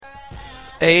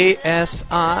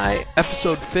ASI,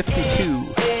 episode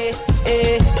 52.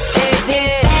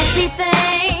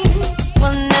 Everything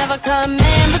will never come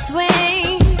in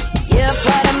between. You're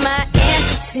part of my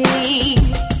entity,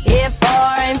 here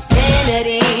for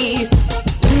infinity.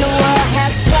 When the world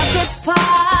has took its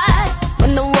part,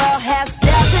 when the world has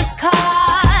dealt its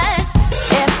cards,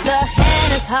 if the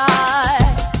hand is hard,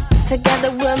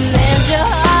 together we'll mend your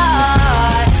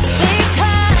heart.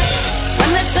 Because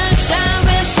when the sunshine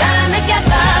will shine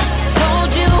together, told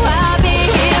you I'll be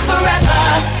here forever,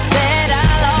 said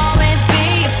I'll always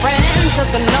be your friend,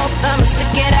 took an oath I'ma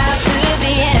stick it out to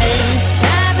the end.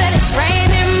 Now that it's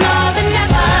raining more than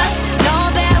ever,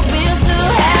 know that we'll still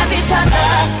have each other.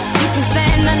 You can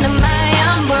stand under my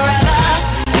umbrella,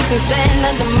 you can stand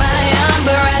under my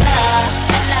umbrella.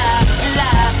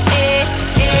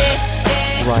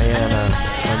 Rihanna,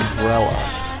 Umbrella.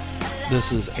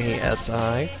 This is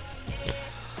ASI.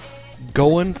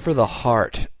 Going for the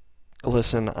heart.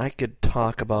 Listen, I could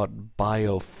talk about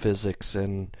biophysics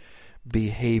and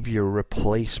behavior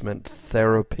replacement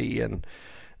therapy and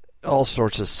all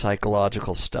sorts of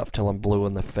psychological stuff till I'm blue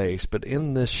in the face, but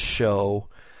in this show,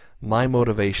 my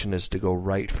motivation is to go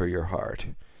right for your heart.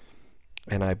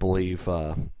 And I believe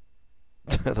the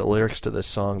lyrics to this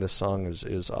song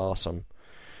is awesome.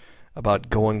 About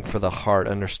going for the heart,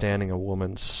 understanding a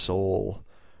woman's soul,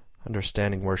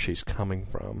 understanding where she's coming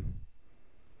from.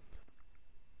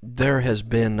 There has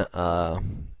been,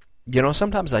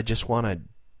 sometimes I just want to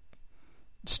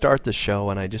start the show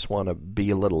and I just want to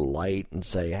be a little light and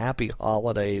say happy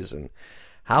holidays and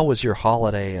how was your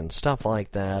holiday and stuff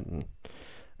like that.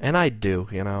 And I do,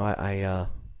 I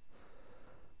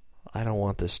don't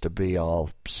want this to be all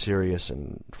serious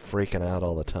and freaking out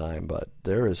all the time, but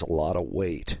there is a lot of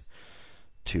weight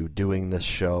to doing this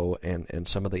show and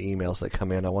some of the emails that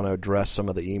come in. I want to address some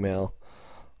of the email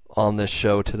on this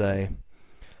show today.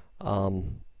 A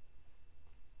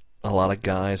lot of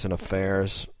guys and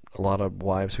affairs, a lot of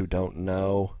wives who don't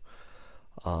know,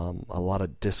 a lot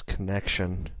of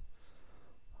disconnection,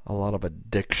 a lot of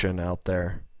addiction out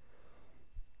there.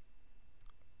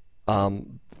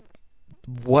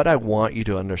 What I want you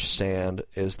to understand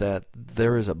is that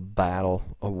there is a battle,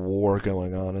 a war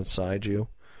going on inside you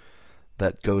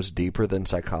that goes deeper than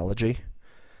psychology.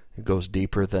 It goes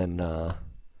deeper than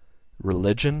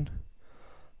religion.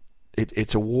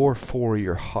 It's a war for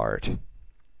your heart.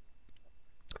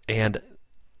 And,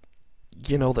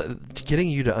 getting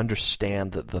you to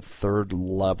understand that the third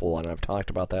level, and I've talked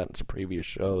about that in some previous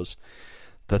shows,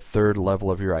 the third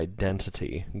level of your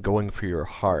identity, going for your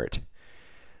heart,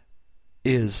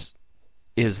 is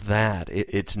that.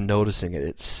 It's noticing it.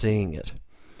 It's seeing it.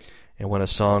 And when a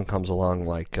song comes along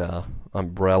like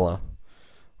Umbrella,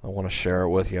 I want to share it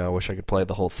with you. I wish I could play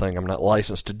the whole thing. I'm not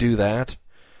licensed to do that.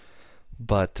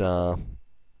 But I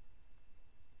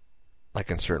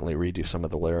can certainly read you some of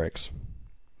the lyrics.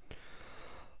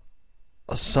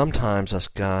 Sometimes us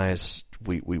guys,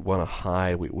 we want to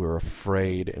hide. We're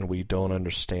afraid and we don't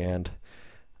understand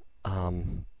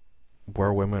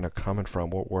where women are coming from,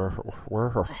 where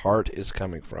her heart is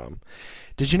coming from.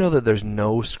 Did you know that there's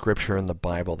no scripture in the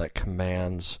Bible that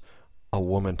commands a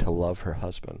woman to love her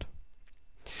husband?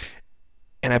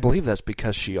 And I believe that's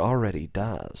because she already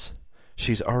does.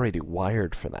 She's already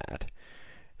wired for that.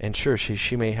 And sure,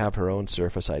 she may have her own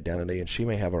surface identity, and she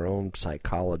may have her own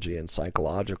psychology and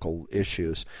psychological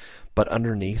issues, but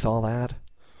underneath all that,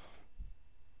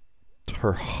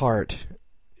 her heart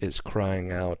is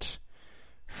crying out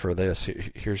for this.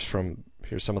 Here's some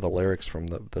of the lyrics from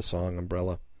the song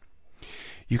Umbrella.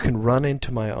 You can run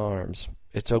into my arms.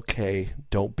 It's okay.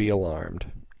 Don't be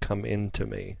alarmed. Come into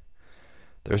me.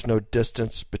 There's no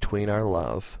distance between our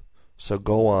love. So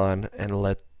go on and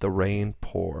let the rain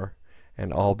pour,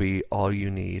 and I'll be all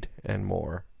you need and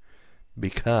more.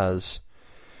 Because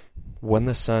when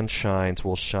the sun shines,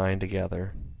 we'll shine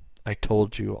together. I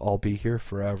told you I'll be here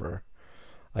forever.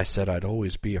 I said I'd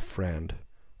always be a friend.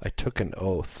 I took an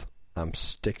oath. I'm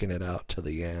sticking it out to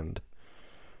the end.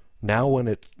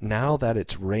 Now that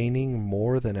it's raining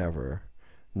more than ever,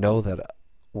 know that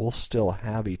we'll still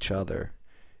have each other.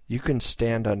 You can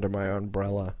stand under my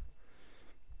umbrella.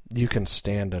 You can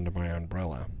stand under my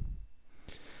umbrella.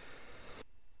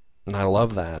 And I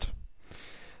love that.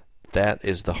 That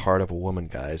is the heart of a woman,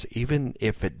 guys. Even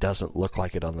if it doesn't look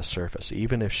like it on the surface,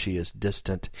 even if she is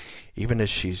distant, even if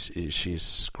she's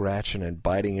scratching and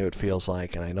biting you, it feels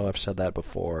like, and I know I've said that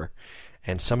before,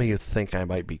 and some of you think I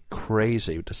might be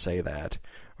crazy to say that,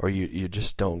 or you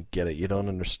just don't get it. You don't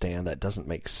understand. That doesn't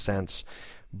make sense,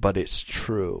 but it's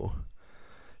true.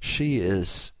 She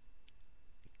is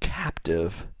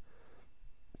captive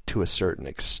to a certain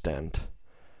extent.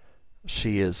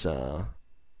 She is,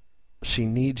 she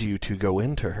needs you to go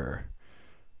into her.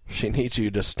 She needs you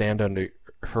to stand under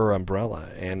her umbrella.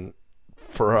 And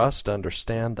for us to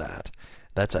understand that,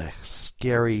 that's a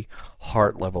scary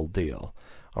heart-level deal.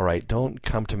 All right, don't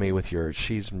come to me with your,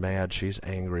 she's mad, she's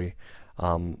angry,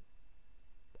 I'm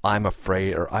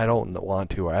afraid, or I don't want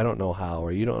to, or I don't know how,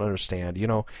 or you don't understand. You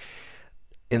know,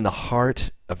 in the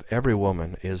heart of every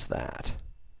woman is that.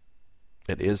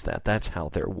 It is that. That's how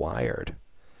they're wired.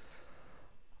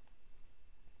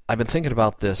 I've been thinking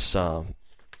about this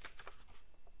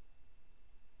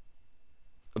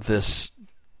this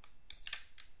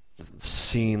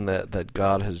scene that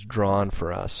God has drawn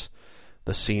for us,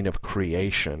 the scene of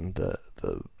creation,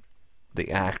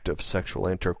 the act of sexual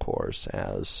intercourse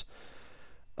as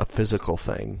a physical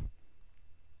thing.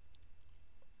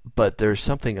 But there's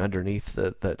something underneath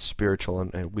that's spiritual,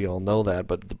 and we all know that.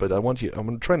 But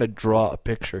I'm trying to draw a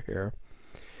picture here.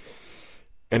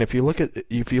 And if you look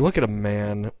at a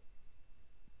man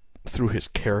through his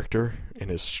character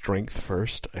and his strength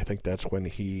first, I think that's when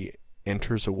he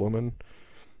enters a woman,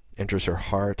 enters her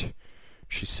heart.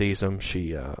 She sees him,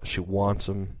 she wants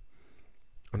him.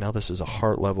 And now this is a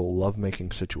heart level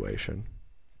love-making situation.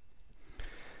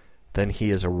 Then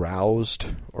he is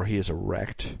aroused, or he is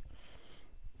erect,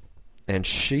 and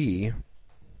she,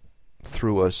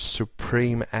 through a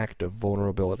supreme act of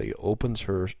vulnerability, opens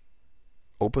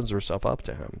herself up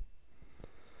to him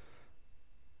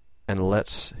and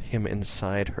lets him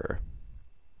inside her.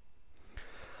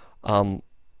 On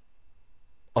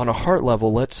a heart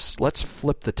level, let's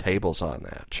flip the tables on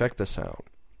that. Check this out.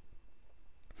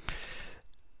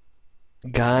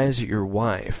 Guys, your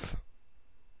wife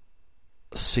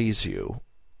sees you,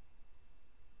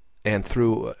 and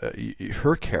through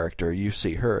her character, you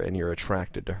see her, and you're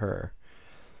attracted to her.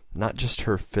 Not just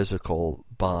her physical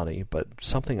body, but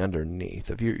something underneath.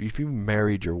 If you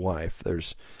married your wife,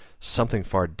 there's something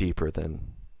far deeper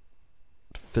than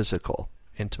physical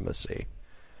intimacy.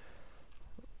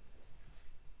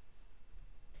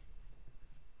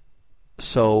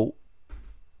 So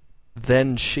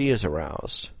then she is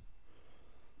aroused,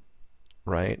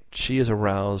 right? She is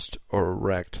aroused or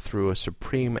erect through a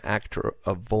supreme act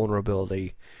of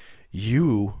vulnerability.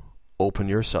 You open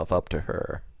yourself up to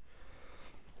her.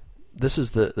 This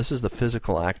is the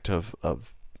physical act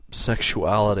of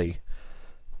sexuality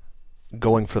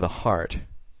going for the heart,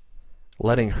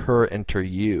 letting her enter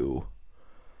you.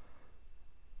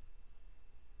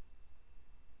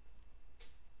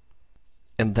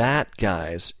 And that,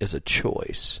 guys, is a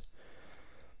choice.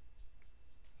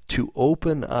 To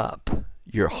open up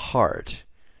your heart,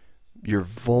 your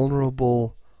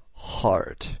vulnerable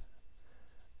heart,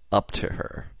 up to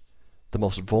her. The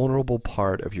most vulnerable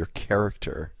part of your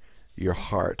character, your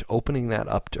heart, opening that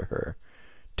up to her,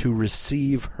 to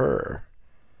receive her.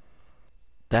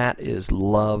 That is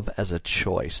love as a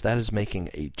choice. That is making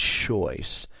a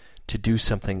choice to do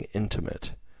something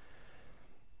intimate.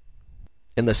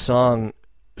 In the song,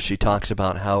 she talks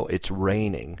about how it's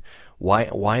raining.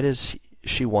 Why does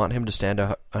she want him to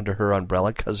stand under her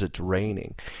umbrella? Because it's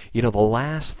raining. You know, the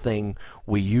last thing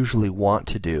we usually want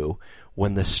to do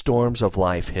when the storms of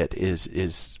life hit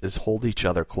is hold each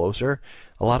other closer.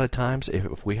 A lot of times,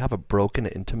 if we have a broken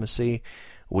intimacy,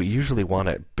 we usually want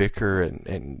to bicker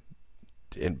and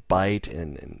bite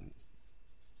and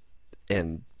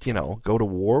you know, go to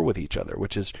war with each other,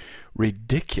 which is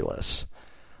ridiculous.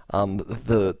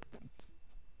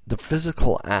 The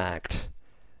physical act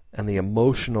and the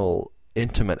emotional,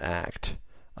 intimate act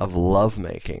of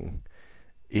lovemaking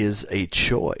is a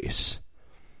choice.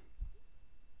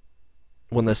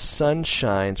 When the sun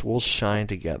shines, we'll shine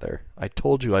together. I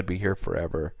told you I'd be here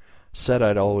forever. Said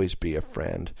I'd always be a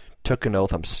friend. Took an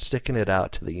oath, I'm sticking it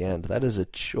out to the end. That is a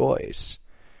choice.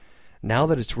 Now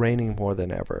that it's raining more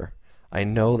than ever, I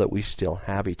know that we still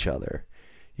have each other.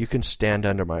 You can stand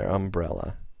under my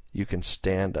umbrella. You can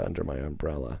stand under my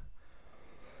umbrella.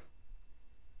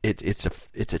 It's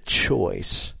a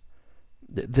choice.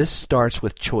 This starts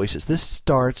with choices. This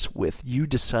starts with you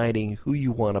deciding who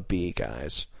you want to be,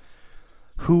 guys.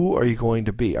 Who are you going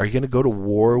to be? Are you going to go to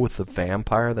war with the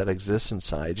vampire that exists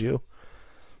inside you?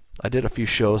 I did a few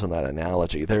shows on that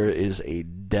analogy. There is a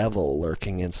devil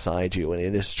lurking inside you, and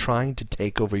it is trying to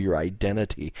take over your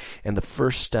identity. And the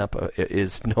first step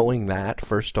is knowing that,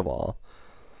 first of all.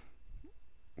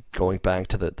 Going back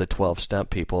to the 12-step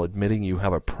people, admitting you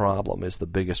have a problem is the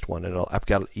biggest one. And I've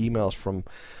got emails from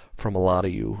a lot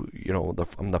of you. You know,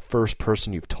 I'm the first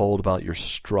person you've told about your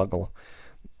struggle.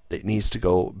 It needs to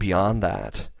go beyond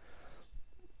that.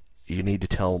 You need to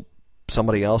tell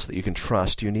somebody else that you can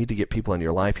trust. You need to get people in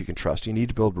your life you can trust. You need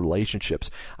to build relationships.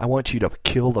 I want you to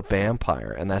kill the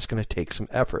vampire, and that's going to take some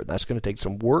effort. That's going to take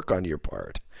some work on your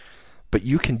part. But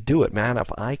you can do it, man.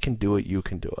 If I can do it, you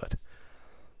can do it.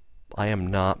 I am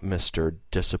not Mr.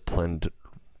 Disciplined,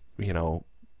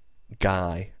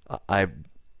 guy.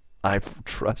 I've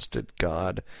trusted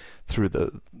God through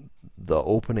the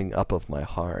opening up of my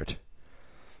heart.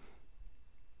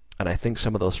 And I think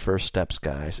some of those first steps,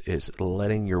 guys, is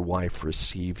letting your wife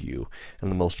receive you in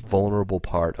the most vulnerable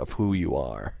part of who you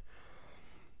are.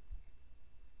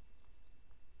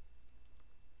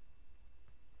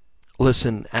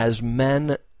 Listen, as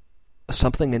men,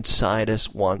 something inside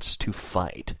us wants to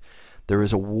fight. There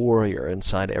is a warrior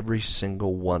inside every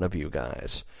single one of you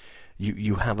guys.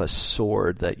 You have a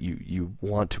sword that you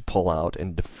want to pull out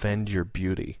and defend your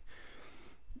beauty.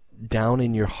 Down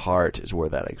in your heart is where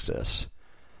that exists.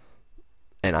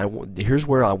 And here's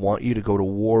where I want you to go to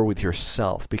war with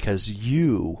yourself, because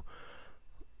you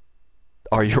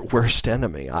are your worst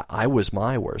enemy. I was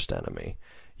my worst enemy.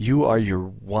 You are your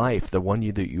wife, the one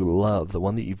that you love, the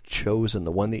one that you've chosen,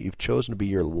 the one that you've chosen to be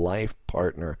your life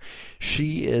partner.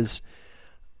 She is,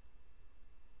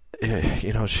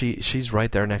 she's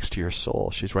right there next to your soul.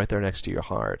 She's right there next to your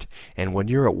heart. And when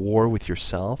you're at war with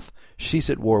yourself, she's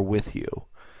at war with you.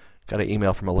 Got an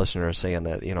email from a listener saying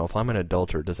that, if I'm an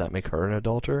adulterer, does that make her an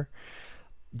adulterer?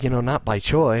 Not by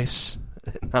choice.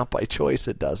 Not by choice,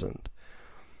 it doesn't.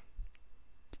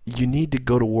 You need to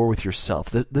go to war with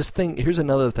yourself. Here's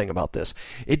another thing about this.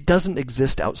 It doesn't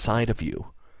exist outside of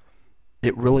you.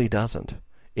 It really doesn't.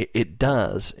 It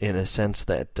does in a sense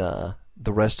that the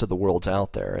rest of the world's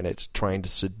out there, and it's trying to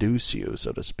seduce you,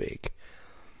 so to speak.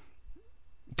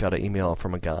 Got an email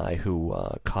from a guy who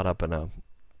caught up in a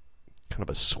kind of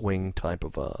a swing type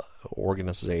of a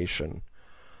organization,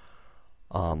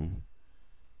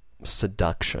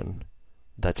 seduction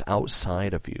that's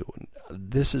outside of you.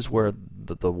 This is where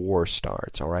the war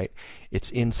starts, all right? It's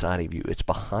inside of you. It's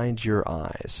behind your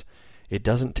eyes. It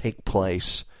doesn't take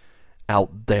place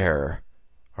out there,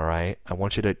 all right? I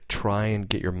want you to try and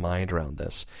get your mind around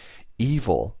this.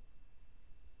 The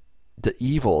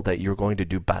evil that you're going to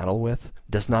do battle with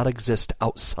does not exist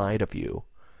outside of you.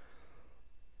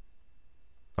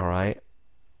 All right?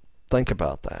 Think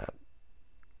about that.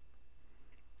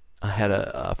 I had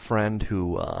a friend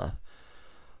who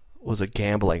was a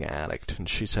gambling addict, and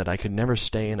she said, I could never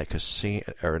stay in a casino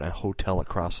or in a hotel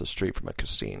across the street from a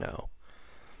casino.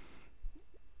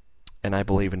 And I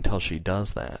believe until she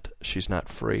does that, she's not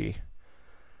free.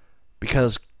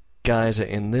 Because, guys,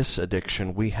 in this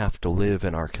addiction, we have to live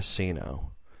in our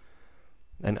casino.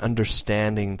 And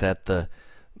understanding that the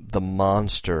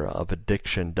monster of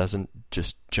addiction doesn't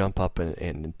just jump up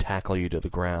and tackle you to the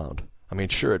ground. I mean,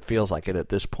 sure, it feels like it at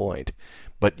this point,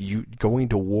 but you going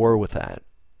to war with that,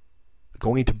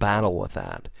 going to battle with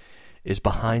that, is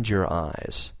behind your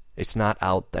eyes. It's not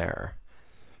out there.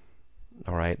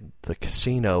 All right? The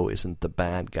casino isn't the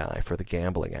bad guy for the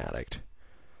gambling addict.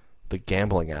 The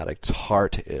gambling addict's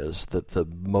heart is, that the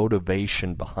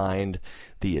motivation behind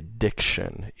the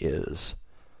addiction is.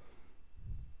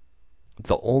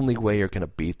 The only way you're going to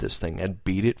beat this thing, and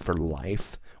beat it for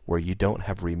life, where you don't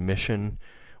have remission,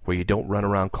 where you don't run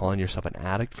around calling yourself an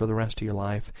addict for the rest of your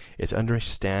life, is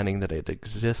understanding that it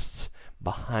exists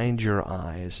behind your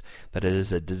eyes, that it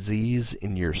is a disease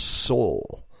in your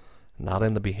soul, not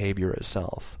in the behavior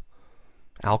itself.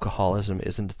 Alcoholism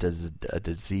isn't a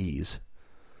disease.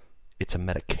 It's a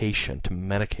medication to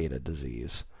medicate a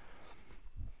disease.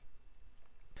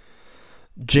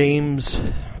 James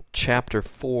chapter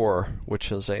 4,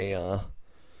 which is a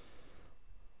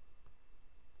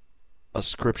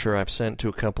scripture I've sent to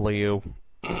a couple of you.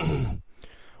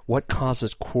 What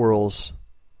causes quarrels?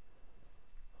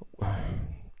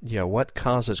 What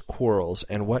causes quarrels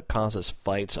and what causes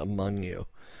fights among you?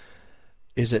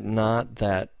 Is it not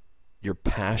that your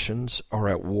passions are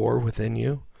at war within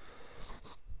you?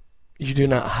 You do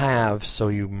not have, so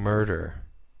you murder.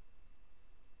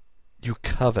 You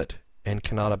covet and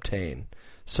cannot obtain,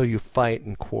 so you fight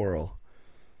and quarrel.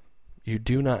 You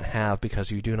do not have because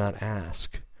you do not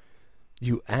ask.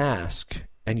 You ask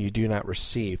and you do not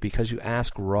receive because you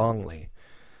ask wrongly,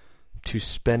 to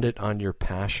spend it on your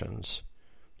passions.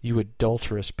 You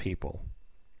adulterous people.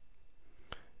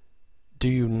 Do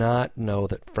you not know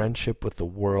that friendship with the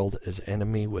world is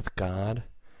enemy with God?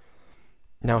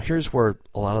 Now here's where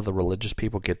a lot of the religious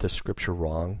people get this scripture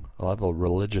wrong. A lot of the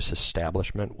religious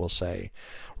establishment will say,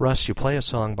 Russ, you play a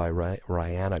song by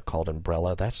Rihanna called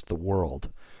Umbrella. That's the world.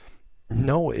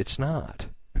 No, it's not.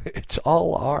 It's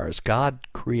all ours. God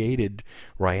created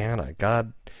Rihanna.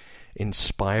 God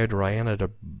inspired Rihanna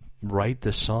to write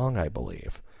this song, I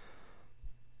believe.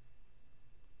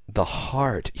 The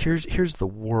heart, here's the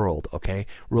world, okay?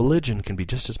 Religion can be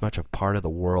just as much a part of the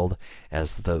world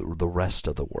as the rest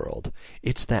of the world.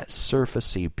 It's that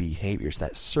surfacey behaviors,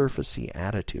 that surfacey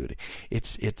attitude.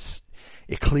 It's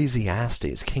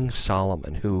Ecclesiastes, King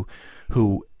Solomon,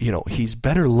 who he's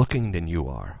better looking than you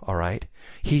are, all right?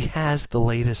 He has the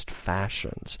latest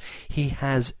fashions. He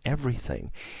has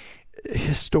everything.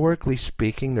 Historically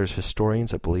speaking, there's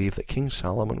historians that believe that King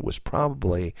Solomon was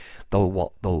probably the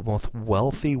most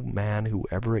wealthy man who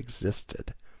ever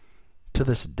existed to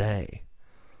this day.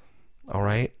 All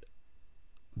right?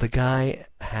 The guy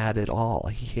had it all.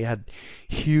 He had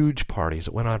huge parties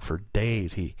that went on for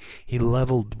days. He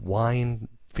leveled wine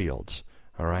fields.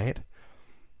 All right?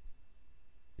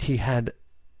 He had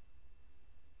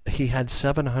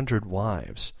 700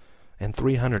 wives and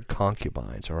 300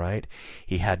 concubines, all right?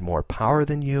 He had more power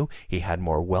than you. He had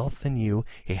more wealth than you.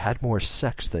 He had more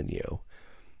sex than you.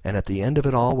 And at the end of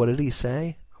it all, what did he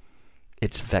say?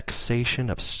 It's vexation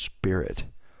of spirit,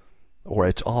 or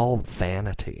it's all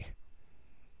vanity.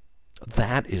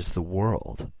 That is the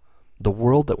world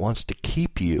that wants to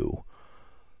keep you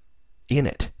in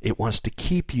it. It wants to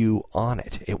keep you on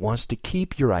it. It wants to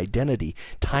keep your identity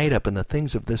tied up in the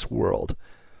things of this world.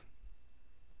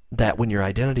 That when your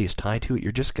identity is tied to it,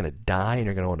 you're just going to die and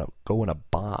you're going to go in a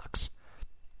box.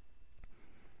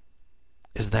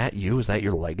 Is that you? Is that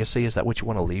your legacy? Is that what you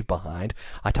want to leave behind?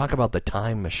 I talk about the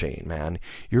time machine, man.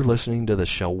 You're listening to the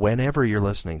show whenever you're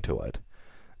listening to it.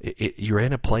 You're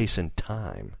in a place in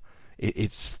time.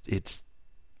 It's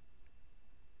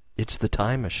the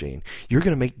time machine. You're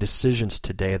going to make decisions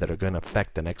today that are going to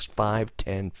affect the next 5,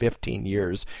 10, 15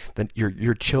 years. Then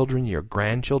your children, your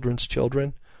grandchildren's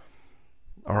children.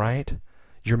 All right?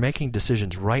 You're making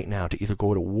decisions right now to either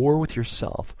go to war with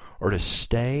yourself or to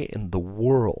stay in the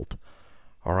world.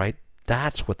 All right?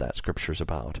 That's what that scripture is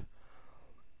about.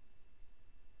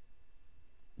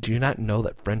 Do you not know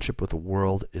that friendship with the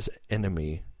world is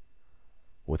enemy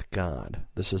with God?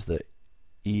 This is the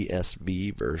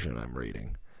ESV version I'm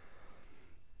reading.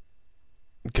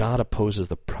 God opposes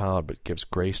the proud but gives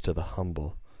grace to the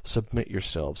humble. Submit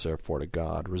yourselves, therefore, to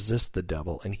God. Resist the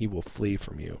devil, and he will flee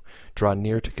from you. Draw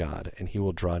near to God, and he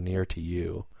will draw near to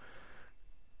you.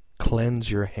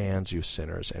 Cleanse your hands, you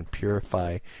sinners, and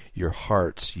purify your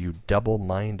hearts, you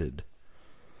double-minded.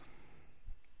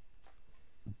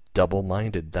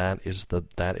 Double-minded, that is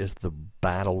the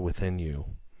battle within you.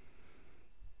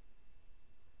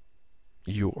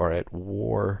 You are at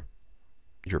war.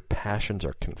 Your passions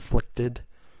are conflicted.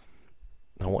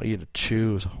 I want you to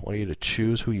choose. I want you to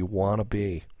choose who you want to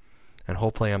be. And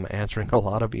hopefully I'm answering a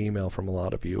lot of email from a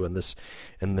lot of you in this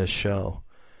show.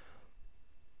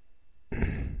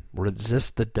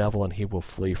 Resist the devil and he will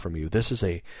flee from you. This is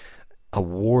a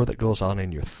war that goes on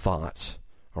in your thoughts.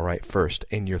 All right, first,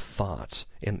 in your thoughts,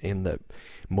 in the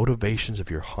motivations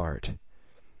of your heart.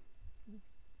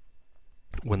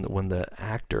 When the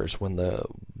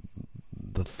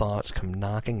thoughts come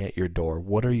knocking at your door,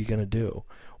 what are you going to do?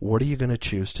 What are you going to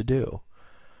choose to do?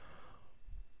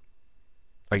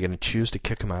 Are you going to choose to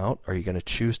kick them out? Are you going to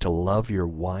choose to love your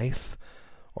wife?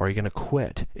 Or are you going to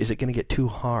quit? Is it going to get too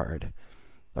hard?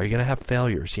 Are you going to have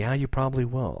failures? Yeah, you probably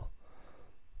will.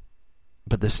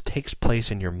 But this takes place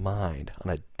in your mind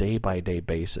on a day-by-day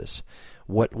basis.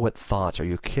 What thoughts? Are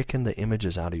you kicking the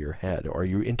images out of your head? Or are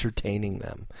you entertaining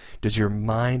them? Does your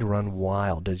mind run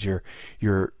wild? Does your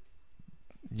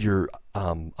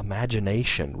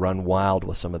imagination run wild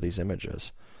with some of these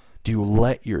images? Do you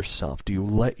let yourself, do you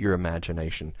let your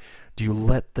imagination, do you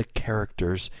let the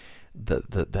characters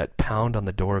that pound on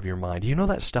the door of your mind, do you know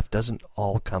that stuff doesn't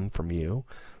all come from you?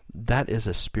 That is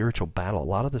a spiritual battle. A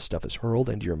lot of this stuff is hurled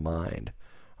into your mind.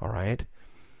 All right?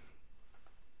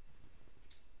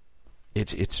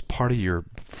 It's part of your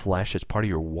flesh, it's part of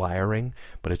your wiring,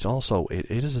 but it's also, it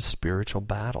is a spiritual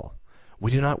battle.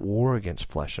 We do not war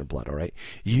against flesh and blood, all right?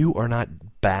 You are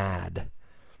not bad.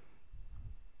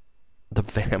 The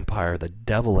vampire, the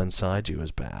devil inside you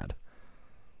is bad.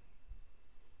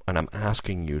 And I'm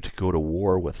asking you to go to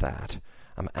war with that.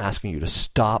 I'm asking you to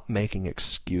stop making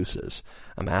excuses.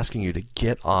 I'm asking you to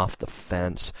get off the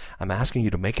fence. I'm asking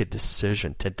you to make a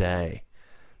decision today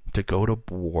to go to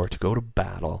war, to go to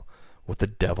battle with the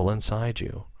devil inside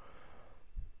you.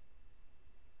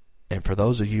 And for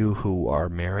those of you who are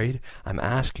married, I'm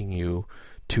asking you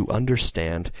to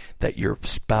understand that your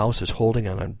spouse is holding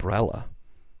an umbrella.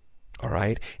 All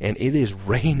right? And it is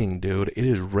raining, dude. It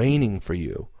is raining for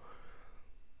you.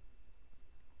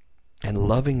 And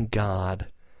loving God,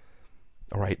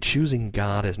 all right, choosing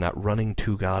God is not running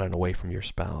to God and away from your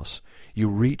spouse. You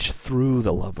reach through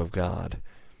the love of God.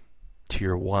 to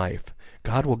your wife.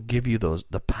 God will give you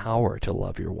the power to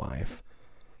love your wife.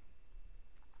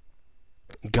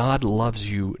 God loves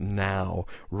you now,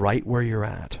 right where you're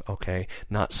at, okay?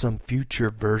 Not some future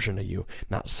version of you,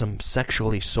 not some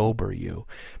sexually sober you,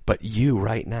 but you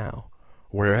right now,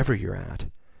 wherever you're at.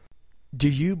 Do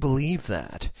you believe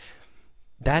that?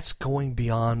 That's going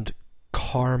beyond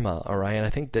karma, all right? And I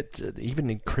think that even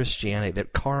in Christianity,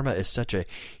 that karma is such a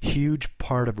huge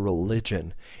part of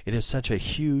religion. It is such a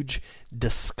huge,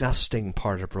 disgusting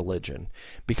part of religion.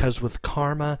 Because with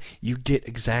karma, you get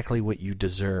exactly what you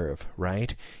deserve,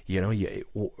 right? You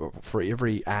know, for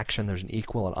every action, there's an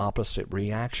equal and opposite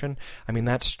reaction. I mean,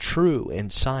 that's true in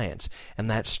science, and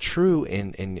that's true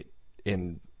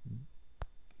in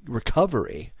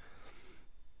recovery.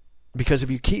 Because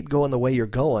if you keep going the way you're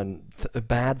going,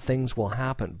 bad things will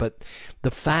happen. But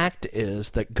the fact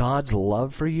is that God's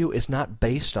love for you is not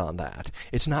based on that.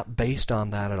 It's not based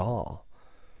on that at all.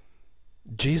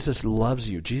 Jesus loves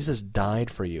you. Jesus died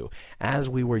for you as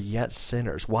we were yet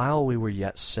sinners. While we were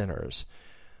yet sinners,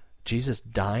 Jesus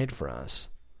died for us.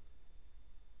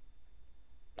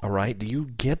 All right? Do you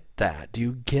get that? Do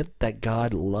you get that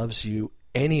God loves you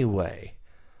anyway?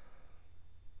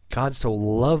 God so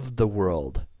loved the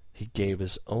world, He gave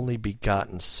His only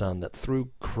begotten Son, that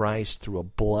through Christ, through a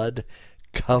blood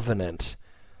covenant,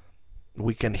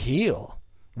 we can heal.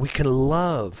 We can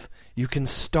love. You can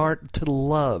start to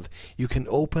love. You can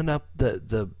open up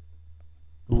the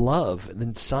love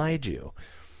inside you.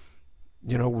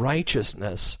 You know,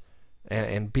 righteousness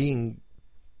and being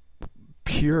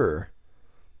pure,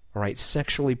 all right,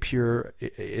 sexually pure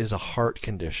is a heart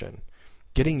condition.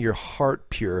 Getting your heart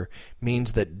pure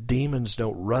means that demons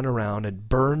don't run around and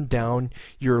burn down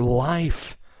your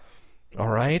life. All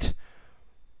right?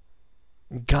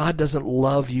 God doesn't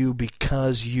love you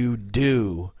because you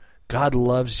do. God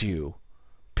loves you.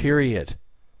 Period.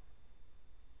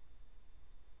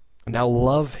 Now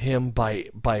love Him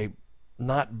by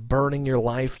not burning your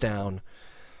life down,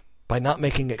 by not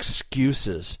making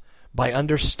excuses, by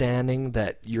understanding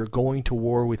that you're going to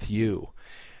war with you.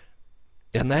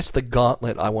 And that's the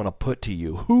gauntlet I want to put to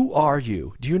you. Who are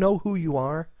you? Do you know who you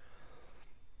are?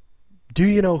 Do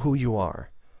you know who you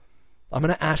are? I'm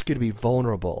going to ask you to be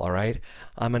vulnerable, all right?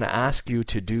 I'm going to ask you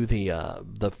to do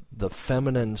the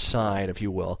feminine side, if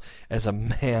you will, as a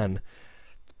man,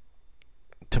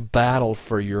 to battle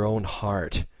for your own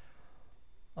heart.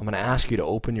 I'm going to ask you to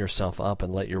open yourself up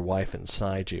and let your wife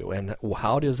inside you. And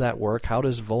how does that work? How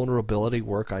does vulnerability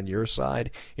work on your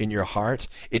side, in your heart?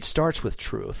 It starts with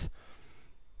truth.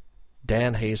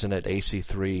 Dan Hazen at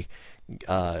AC3,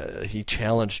 he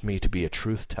challenged me to be a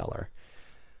truth teller.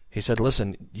 He said,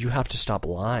 listen, you have to stop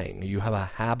lying. You have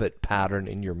a habit pattern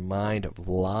in your mind of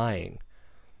lying.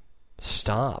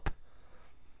 Stop.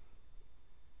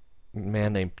 A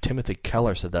man named Timothy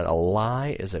Keller said that a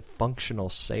lie is a functional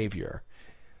savior.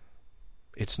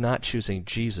 It's not choosing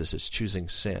Jesus, it's choosing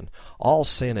sin. All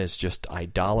sin is just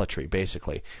idolatry,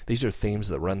 basically. These are themes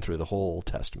that run through the whole Old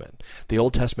Testament. The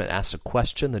Old Testament asks a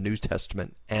question, the New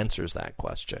Testament answers that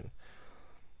question.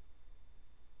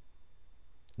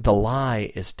 The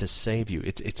lie is to save you.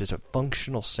 It's a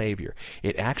functional savior.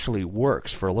 It actually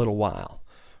works for a little while.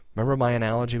 Remember my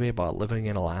analogy about living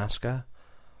in Alaska?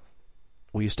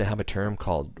 We used to have a term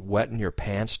called wetting your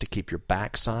pants to keep your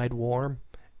backside warm.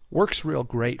 Works real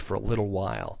great for a little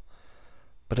while.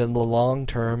 But in the long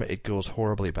term, it goes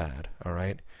horribly bad, all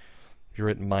right? You're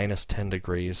at minus 10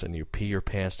 degrees and you pee your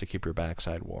pants to keep your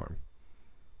backside warm.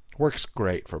 Works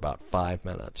great for about 5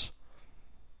 minutes.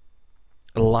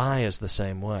 A lie is the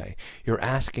same way. You're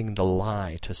asking the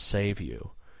lie to save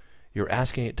you. You're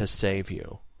asking it to save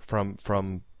you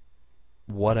from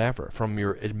whatever, from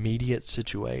your immediate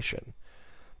situation.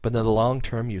 But in the long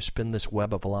term, you spin this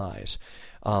web of lies.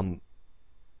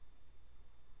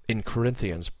 In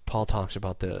Corinthians, Paul talks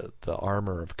about the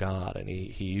armor of God, and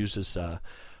he uses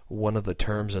one of the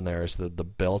terms in there is the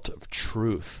belt of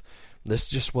truth. This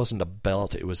just wasn't a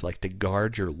belt; it was like to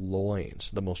guard your loins,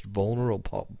 the most vulnerable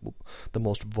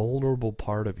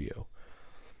part of you.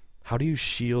 How do you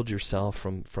shield yourself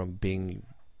from being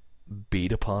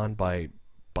beat upon by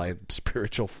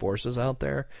spiritual forces out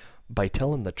there? By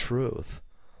telling the truth.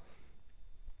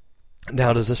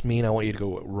 Now, does this mean I want you to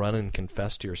go run and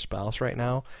confess to your spouse right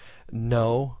now?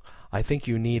 No. I think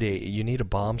you need a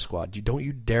bomb squad. Don't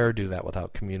you dare do that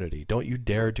without community. Don't you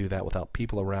dare do that without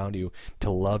people around you to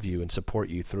love you and support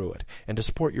you through it, and to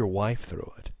support your wife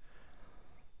through it.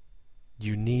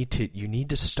 You need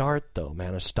to start though,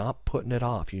 man. Stop putting it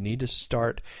off. You need to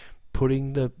start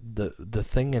putting the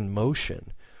thing in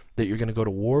motion that you're going to go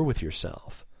to war with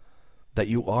yourself, that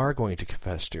you are going to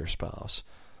confess to your spouse.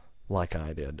 like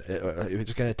I did.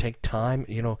 It's going to take time.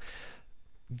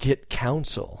 Get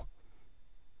counsel.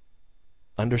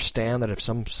 Understand that if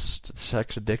some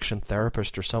sex addiction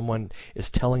therapist or someone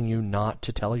is telling you not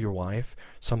to tell your wife,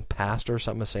 some pastor or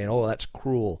something is saying, oh, that's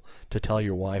cruel to tell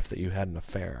your wife that you had an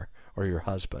affair or your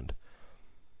husband.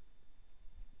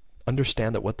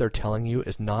 Understand that what they're telling you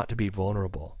is not to be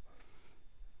vulnerable.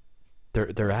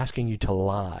 They're asking you to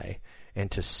lie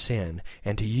and to sin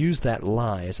and to use that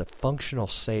lie as a functional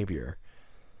savior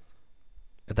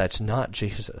that's not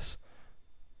Jesus,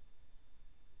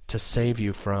 to save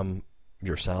you from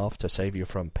yourself, to save you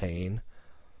from pain.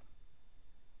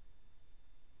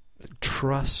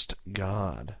 Trust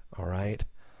God, all right?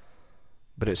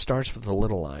 But it starts with the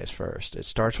little lies first. It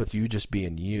starts with you just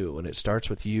being you, and it starts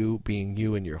with you being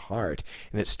you in your heart,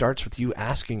 and it starts with you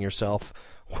asking yourself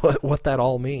what that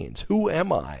all means. Who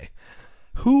am I?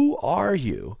 Who are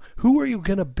you? Who are you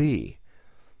going to be?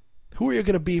 Who are you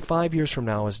going to be 5 years from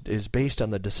now is based on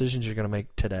the decisions you're going to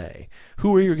make today.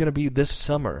 Who are you going to be this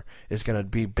summer is going to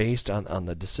be based on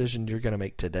the decision you're going to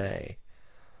make today.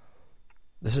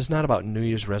 This is not about New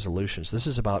Year's resolutions. This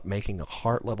is about making a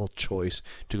heart-level choice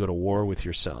to go to war with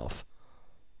yourself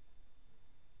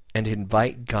and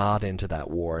invite God into that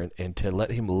war and to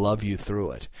let Him love you through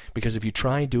it. Because if you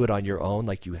try and do it on your own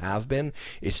like you have been,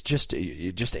 it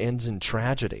just ends in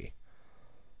tragedy.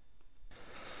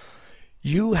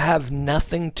 You have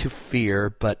nothing to fear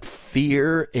but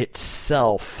fear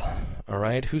itself. All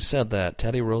right? Who said that?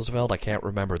 Teddy Roosevelt? I can't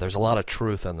remember. There's a lot of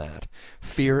truth in that.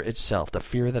 Fear itself, the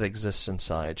fear that exists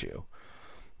inside you.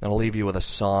 I'll leave you with a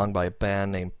song by a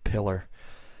band named Pillar,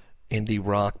 indie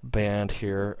rock band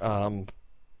here.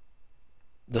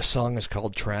 The song is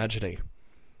called Tragedy.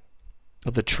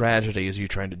 The tragedy is you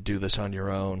trying to do this on your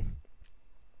own.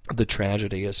 The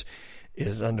tragedy is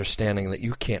understanding that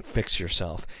you can't fix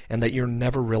yourself and that you're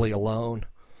never really alone,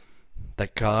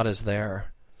 that God is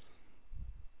there.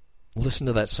 Listen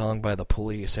to that song by The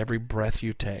Police. Every breath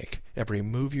you take, every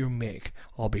move you make,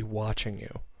 I'll be watching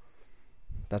you.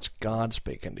 That's God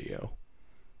speaking to you.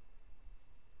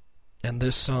 And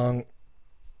this song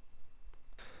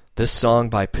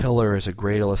by Pillar is a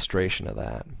great illustration of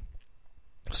that.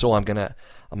 So I'm gonna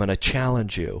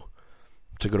challenge you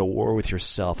to go to war with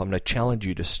yourself. I'm going to challenge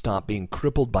you to stop being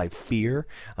crippled by fear.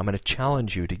 I'm going to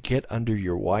challenge you to get under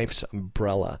your wife's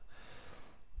umbrella,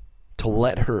 to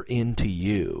let her into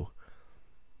you,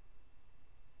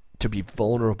 to be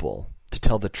vulnerable, to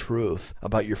tell the truth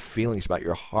about your feelings, about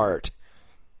your heart.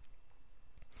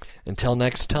 Until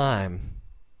next time,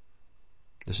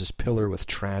 this is Pillar with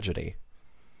Tragedy.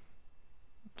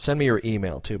 Send me your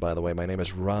email, too, by the way. My name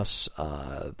is Russ.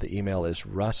 The email is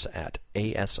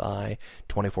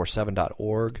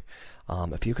russ@asi247.org.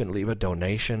 If you can leave a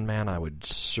donation, man, I would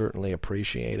certainly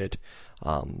appreciate it.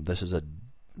 This is a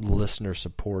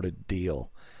listener-supported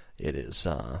deal. It is,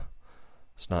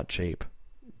 it's not cheap,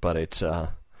 but it's,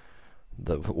 the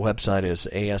website is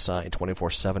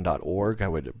asi247.org. I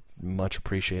would much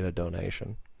appreciate a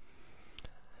donation.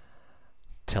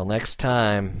 Till next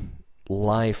time.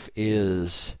 Life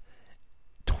is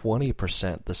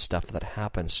 20% the stuff that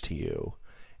happens to you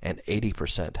and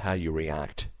 80% how you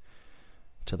react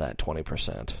to that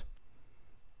 20%.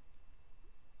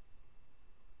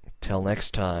 Till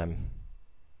next time,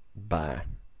 bye.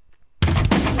 I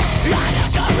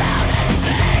look around and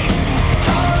see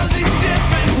all of these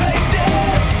different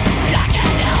faces. I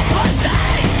can't help but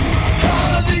think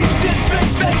all of these different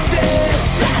faces.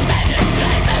 I made the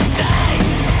same mistake.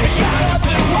 I got up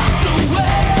and walked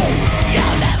away.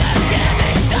 You'll never get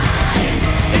me sign.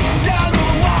 It's time to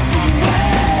walk away.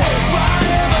 Why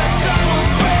am I so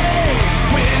afraid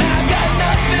when I've got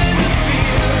nothing to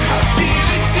fear? How did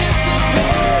it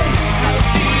disappear? How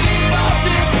did it all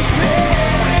disappear?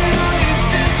 When I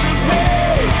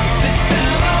anticipate, this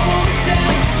time I won't shed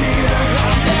a tear. I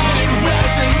let it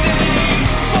resonate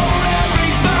forever.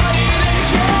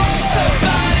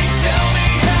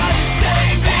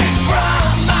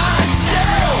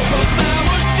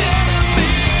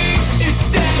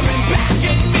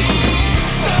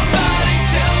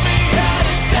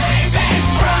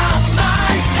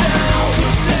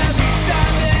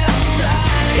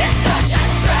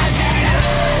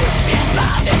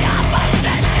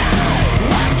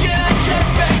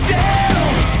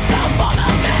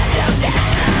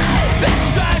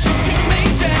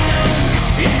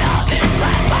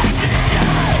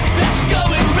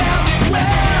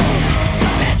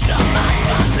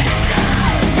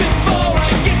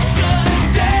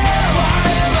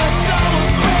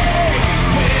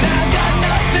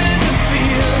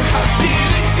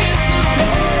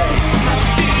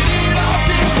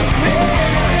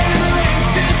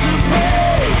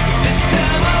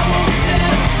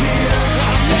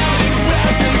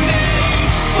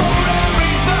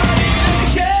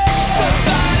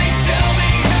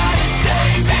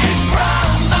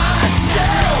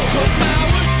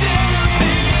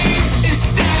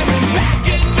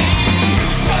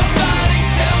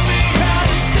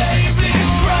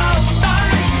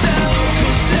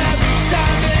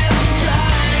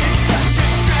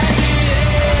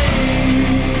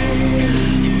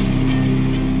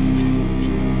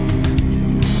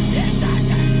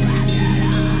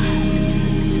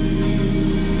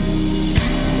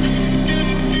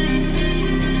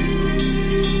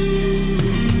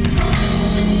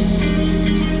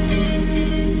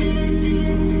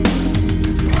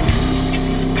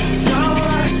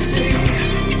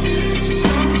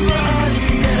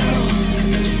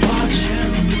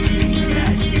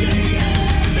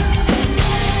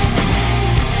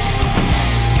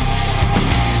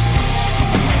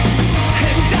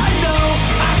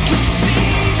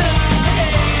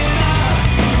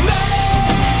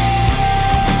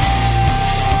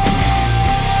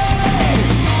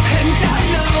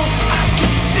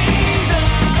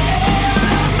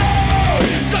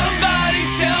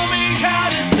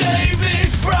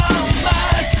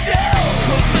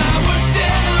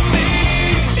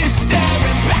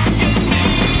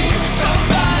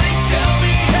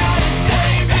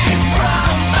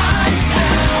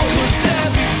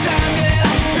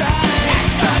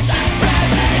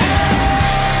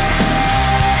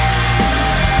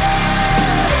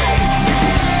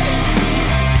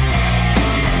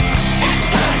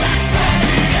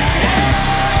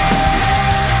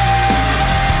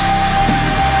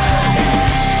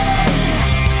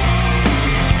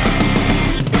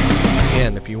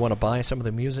 buy some of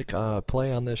the music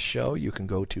play on this show, you can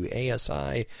go to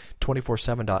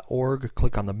asi247.org,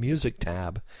 click on the music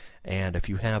tab, and if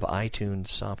you have iTunes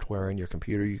software in your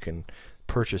computer, you can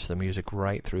purchase the music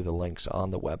right through the links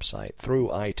on the website through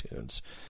iTunes.